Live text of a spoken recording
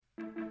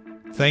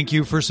Thank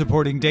you for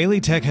supporting Daily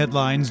Tech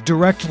Headlines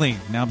directly.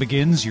 Now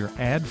begins your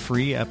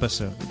ad-free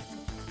episode.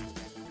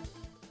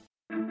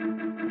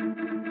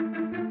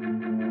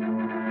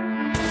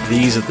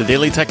 These are the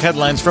Daily Tech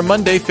Headlines for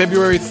Monday,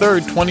 February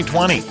 3rd,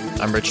 2020.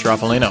 I'm Rich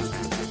Stroffolino.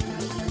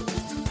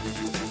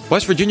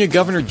 West Virginia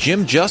Governor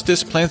Jim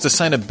Justice plans to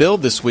sign a bill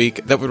this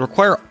week that would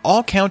require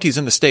all counties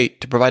in the state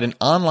to provide an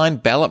online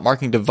ballot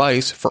marking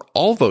device for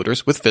all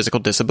voters with physical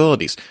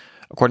disabilities.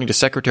 According to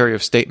Secretary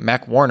of State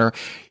Mac Warner,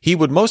 he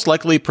would most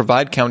likely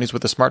provide counties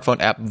with a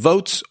smartphone app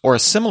Votes or a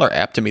similar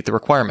app to meet the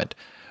requirement.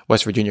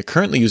 West Virginia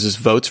currently uses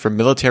Votes for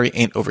military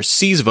and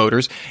overseas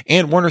voters,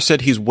 and Warner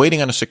said he's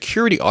waiting on a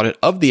security audit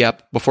of the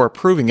app before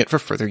approving it for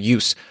further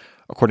use.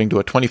 According to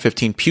a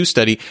 2015 Pew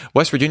study,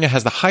 West Virginia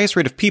has the highest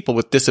rate of people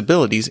with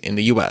disabilities in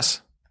the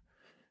U.S.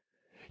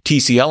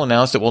 TCL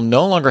announced it will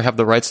no longer have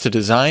the rights to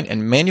design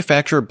and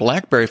manufacture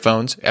BlackBerry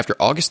phones after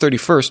August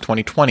 31st,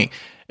 2020.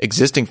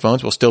 Existing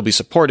phones will still be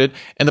supported,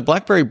 and the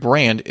BlackBerry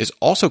brand is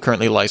also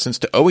currently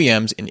licensed to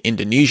OEMs in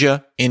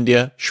Indonesia,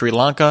 India, Sri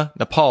Lanka,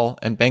 Nepal,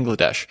 and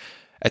Bangladesh.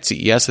 At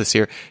CES this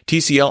year,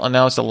 TCL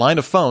announced a line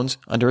of phones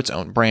under its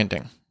own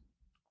branding.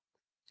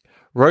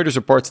 Reuters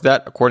reports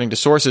that, according to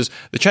sources,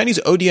 the Chinese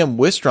ODM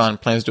Wistron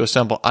plans to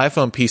assemble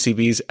iPhone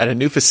PCBs at a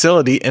new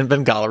facility in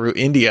Bengaluru,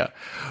 India.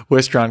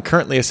 Wistron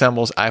currently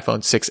assembles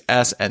iPhone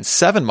 6s and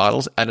 7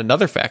 models at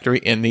another factory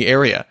in the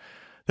area.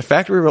 The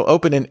factory will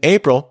open in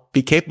April,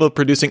 be capable of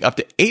producing up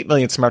to 8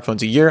 million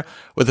smartphones a year,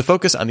 with a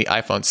focus on the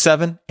iPhone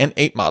 7 and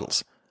 8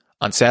 models.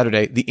 On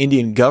Saturday, the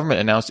Indian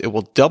government announced it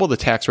will double the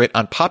tax rate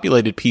on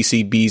populated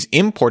PCBs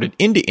imported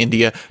into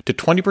India to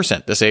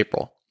 20% this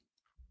April.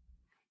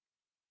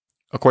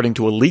 According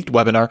to a leaked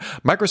webinar,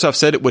 Microsoft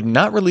said it would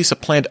not release a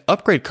planned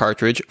upgrade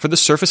cartridge for the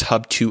Surface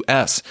Hub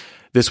 2S.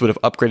 This would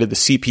have upgraded the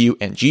CPU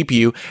and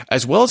GPU,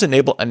 as well as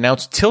enable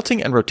announced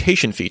tilting and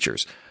rotation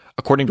features.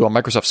 According to a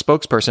Microsoft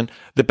spokesperson,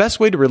 the best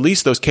way to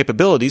release those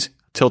capabilities,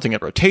 tilting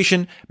and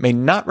rotation, may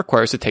not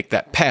require us to take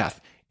that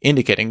path,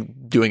 indicating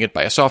doing it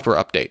by a software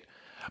update.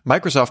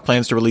 Microsoft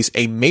plans to release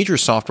a major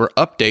software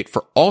update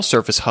for all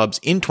Surface Hubs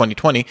in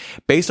 2020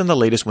 based on the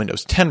latest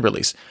Windows 10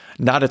 release,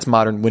 not its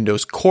modern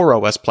Windows Core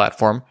OS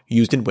platform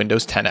used in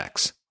Windows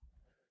 10X.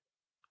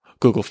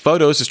 Google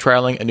Photos is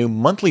trialing a new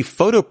monthly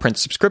photo print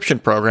subscription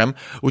program,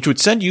 which would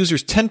send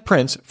users 10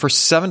 prints for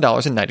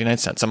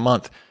 $7.99 a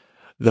month.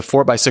 The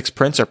 4x6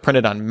 prints are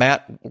printed on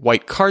matte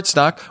white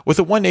cardstock with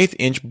a 1/8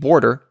 inch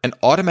border and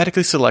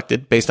automatically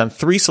selected based on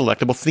 3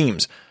 selectable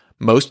themes,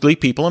 mostly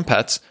people and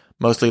pets,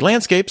 mostly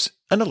landscapes,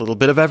 and a little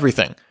bit of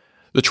everything.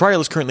 The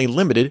trial is currently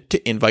limited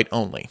to invite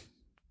only.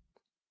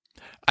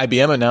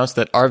 IBM announced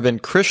that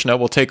Arvind Krishna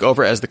will take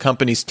over as the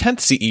company's 10th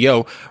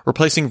CEO,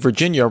 replacing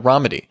Virginia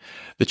Rometty.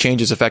 The change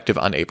is effective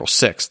on April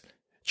 6th.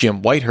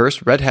 Jim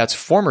Whitehurst, Red Hat's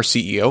former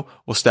CEO,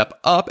 will step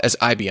up as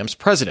IBM's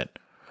president.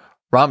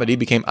 Rometty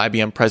became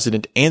IBM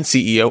president and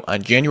CEO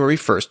on January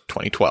 1st,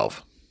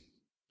 2012.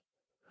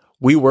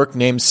 WeWork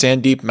named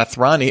Sandeep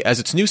Mathrani as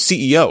its new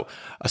CEO,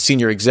 a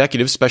senior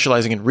executive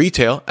specializing in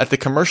retail at the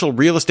commercial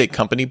real estate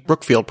company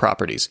Brookfield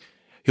Properties.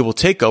 He will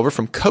take over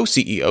from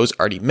co-CEOs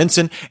Artie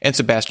Minson and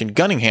Sebastian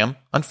Gunningham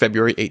on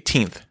February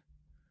 18th.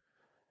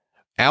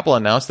 Apple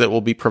announced that it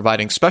will be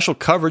providing special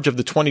coverage of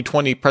the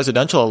 2020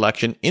 presidential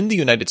election in the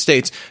United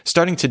States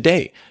starting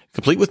today,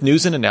 complete with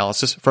news and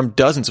analysis from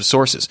dozens of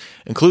sources,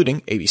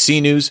 including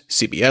ABC News,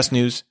 CBS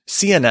News,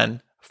 CNN,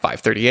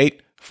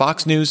 538,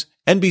 Fox News,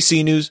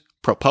 NBC News,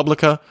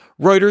 ProPublica,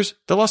 Reuters,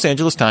 the Los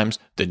Angeles Times,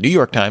 the New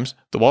York Times,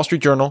 the Wall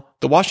Street Journal,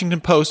 the Washington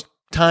Post,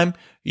 Time,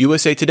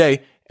 USA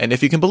Today, and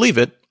if you can believe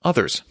it,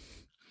 others.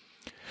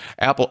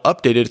 Apple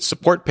updated its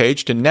support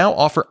page to now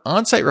offer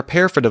on-site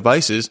repair for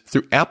devices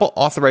through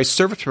Apple-authorized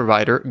service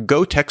provider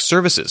GoTech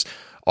Services,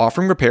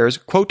 offering repairs,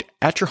 quote,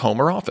 at your home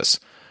or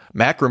office.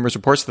 MacRumors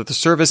reports that the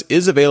service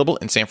is available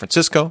in San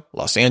Francisco,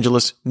 Los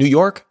Angeles, New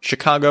York,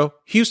 Chicago,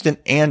 Houston,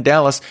 and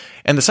Dallas,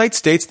 and the site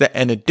states that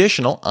an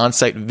additional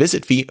on-site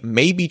visit fee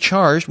may be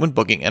charged when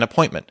booking an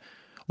appointment.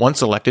 Once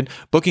selected,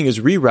 booking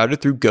is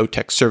rerouted through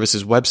GoTech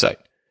Services' website.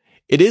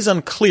 It is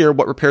unclear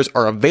what repairs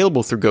are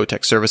available through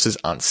GoTech Services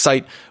on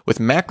site, with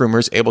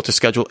MacRumors able to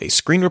schedule a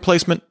screen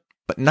replacement,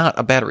 but not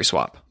a battery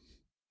swap.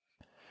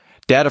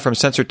 Data from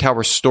Sensor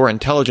Tower Store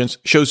Intelligence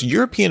shows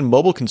European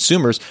mobile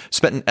consumers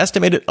spent an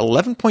estimated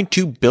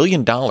 $11.2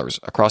 billion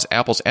across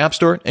Apple's App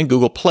Store and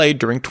Google Play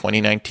during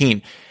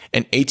 2019,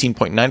 an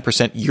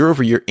 18.9%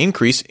 year-over-year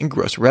increase in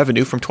gross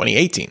revenue from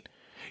 2018.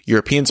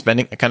 European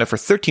spending accounted for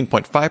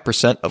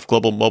 13.5% of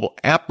global mobile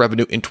app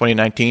revenue in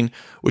 2019,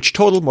 which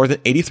totaled more than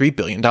 $83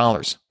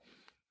 billion.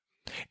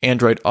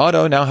 Android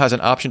Auto now has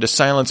an option to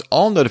silence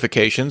all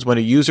notifications when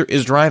a user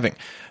is driving.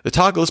 The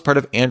toggle is part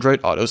of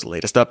Android Auto's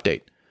latest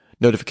update.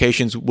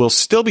 Notifications will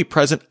still be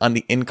present on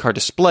the in-car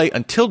display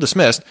until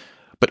dismissed,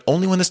 but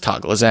only when this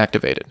toggle is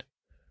activated.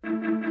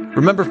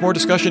 Remember, for more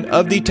discussion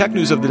of the tech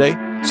news of the day,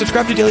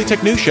 subscribe to Daily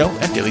Tech News Show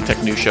at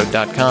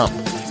dailytechnewsshow.com.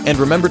 And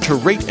remember to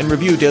rate and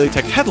review Daily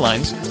Tech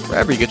Headlines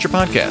wherever you get your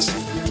podcasts.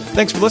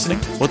 Thanks for listening.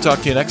 We'll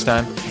talk to you next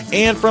time.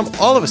 And from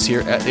all of us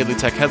here at Daily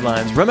Tech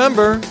Headlines,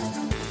 remember,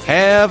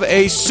 have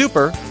a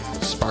super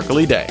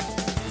sparkly day.